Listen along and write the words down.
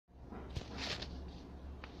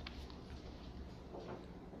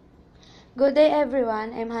Good day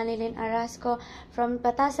everyone, I'm Hanilin Arasco from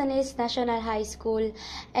Patasanis National High School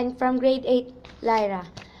and from grade 8 Lyra.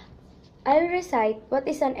 I'll recite what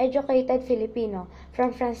is an educated Filipino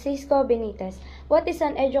from Francisco Benitez. What is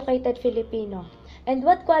an educated Filipino and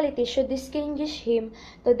what qualities should distinguish him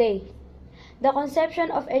today? The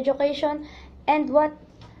conception of education and what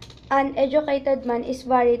an educated man is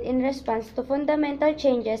varied in response to fundamental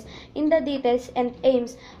changes in the details and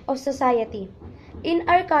aims of society. In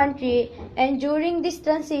our country and during this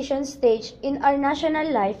transition stage in our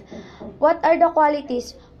national life, what are the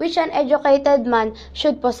qualities which an educated man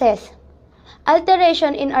should possess?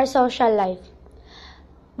 Alteration in our social life.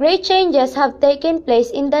 Great changes have taken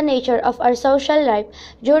place in the nature of our social life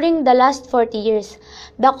during the last 40 years.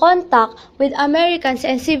 The contact with Americans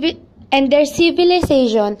and their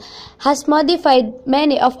civilization has modified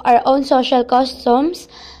many of our own social customs,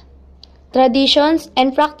 traditions,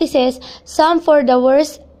 and practices, some for the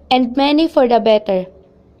worse and many for the better.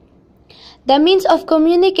 The means of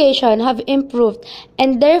communication have improved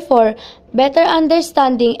and therefore better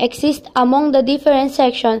understanding exists among the different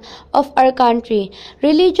sections of our country.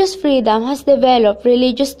 Religious freedom has developed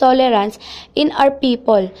religious tolerance in our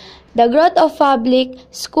people. The growth of public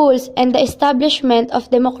schools and the establishment of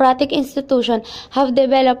democratic institutions have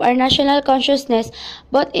developed our national consciousness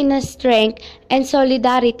both in strength and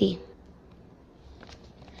solidarity.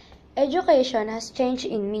 Education has changed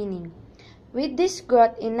in meaning. With this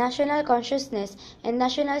growth in national consciousness and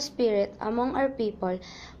national spirit among our people,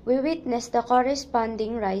 we witness the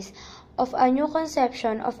corresponding rise of a new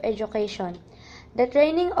conception of education. The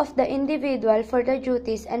training of the individual for the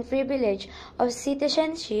duties and privilege of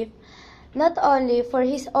citizenship, not only for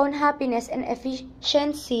his own happiness and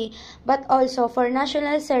efficiency, but also for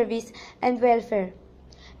national service and welfare.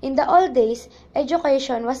 In the old days,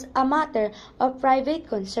 education was a matter of private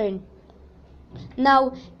concern.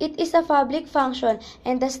 Now, it is a public function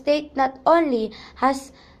and the state not only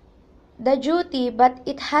has the duty but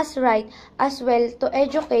it has right as well to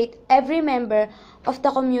educate every member of the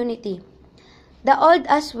community, the old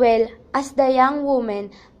as well as the young women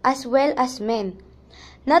as well as men,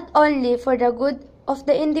 not only for the good of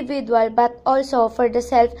the individual but also for the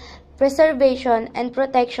self-preservation and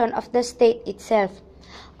protection of the state itself.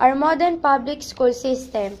 Our modern public school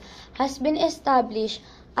system has been established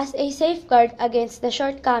as a safeguard against the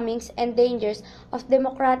shortcomings and dangers of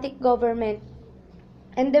democratic government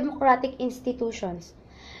and democratic institutions.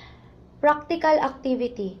 Practical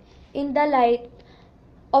activity. In the light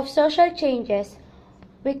of social changes,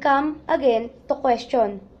 we come again to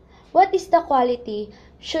question, what is the quality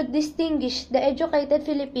should distinguish the educated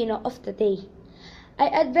Filipino of today? I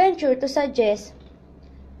adventure to suggest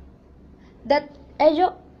that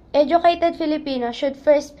educated Filipino should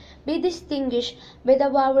first be distinguished by the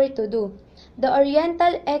power to do. The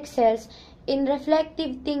Oriental excels in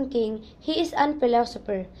reflective thinking, he is an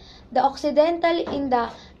philosopher. The Occidental in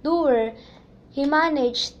the doer, he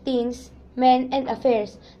managed things, men, and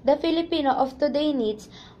affairs. The Filipino of today needs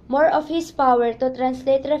more of his power to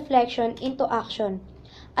translate reflection into action.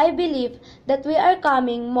 I believe that we are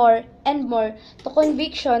coming more and more to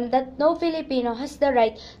conviction that no Filipino has the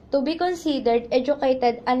right to be considered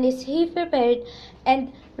educated unless he prepared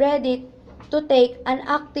and ready to take an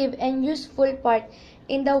active and useful part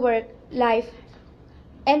in the work, life,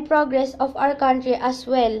 and progress of our country as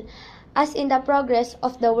well as in the progress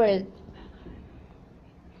of the world.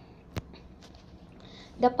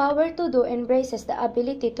 The power to do embraces the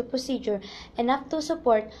ability to procedure enough to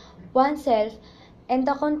support oneself and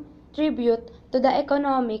to contribute to the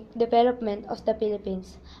economic development of the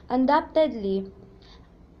Philippines. Undoubtedly,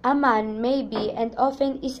 a man may be and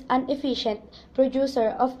often is an efficient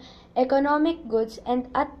producer of economic goods and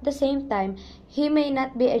at the same time he may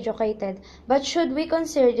not be educated. But should we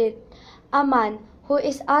consider a man who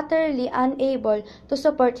is utterly unable to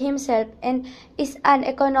support himself and is an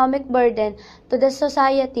economic burden to the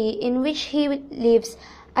society in which he lives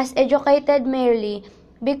as educated merely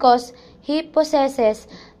because he possesses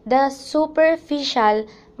the superficial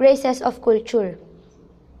graces of culture?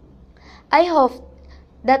 I hope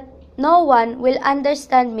that no one will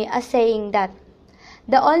understand me as saying that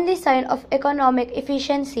the only sign of economic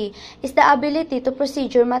efficiency is the ability to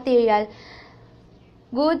procure material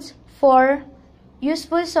goods for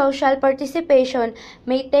useful social participation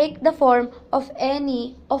may take the form of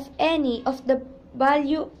any of the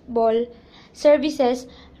valuable services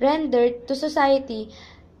rendered to society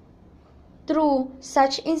through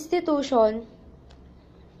such institutions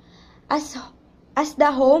as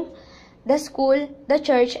the home, the school, the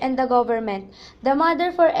church, and the government. The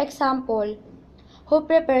mother, for example, who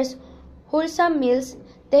prepares wholesome meals,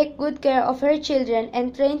 take good care of her children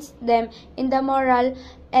and trains them in the moral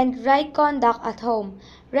and right conduct at home,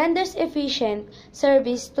 renders efficient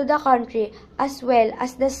service to the country as well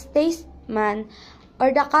as the statesman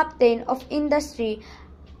or the captain of industry.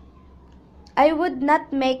 I would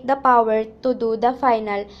not make the power to do the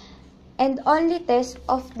final and only test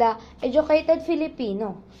of the educated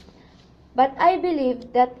Filipino. But I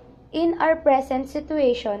believe that in our present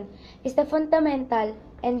situation is the fundamental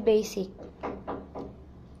and basic.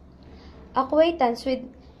 Acquaintance with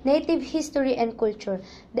native history and culture.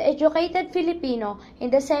 The educated Filipino, in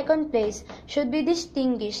the second place, should be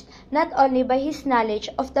distinguished not only by his knowledge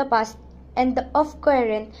of the past and of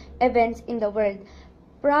current events in the world,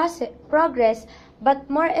 progress, but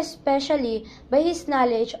more especially by his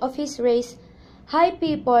knowledge of his race, high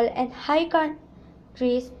people, and high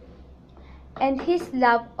countries, and his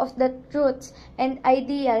love of the truths and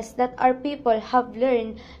ideals that our people have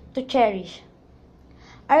learned to cherish.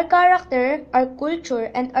 Our character, our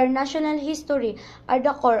culture, and our national history are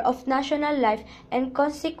the core of national life and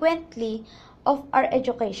consequently of our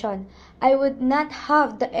education. I would not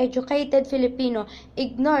have the educated Filipino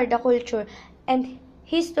ignore the culture and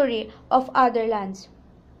history of other lands.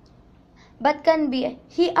 But can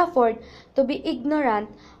he afford to be ignorant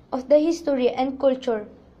of the history and culture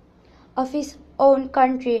of his own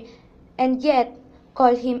country and yet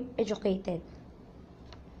call him educated?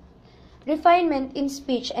 Refinement in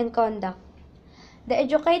speech and conduct. The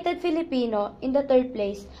educated Filipino, in the third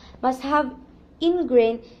place, must have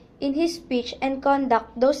ingrained in his speech and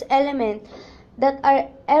conduct those elements that are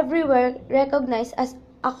everywhere recognized as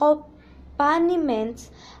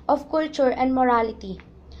accompaniments of culture and morality,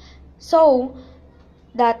 so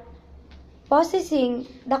that possessing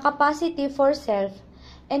the capacity for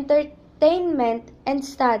self-entertainment and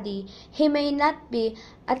study, he may not be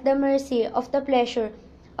at the mercy of the pleasure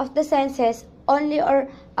of the senses only or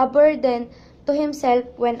a burden to himself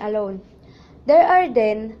when alone. There are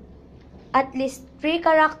then at least three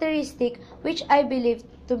characteristics which I believe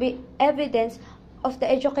to be evidence of the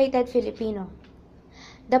educated Filipino: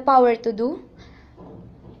 the power to do,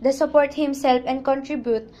 the support himself and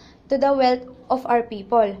contribute to the wealth of our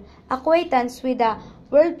people, acquaintance with the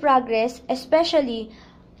world progress, especially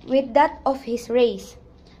with that of his race,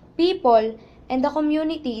 people, and the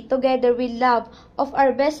community, together with love of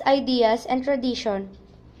our best ideas and tradition,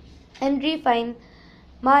 and refined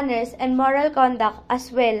manners and moral conduct,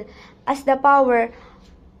 as well as the power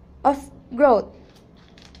of growth.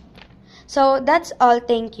 So that's all.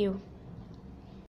 Thank you.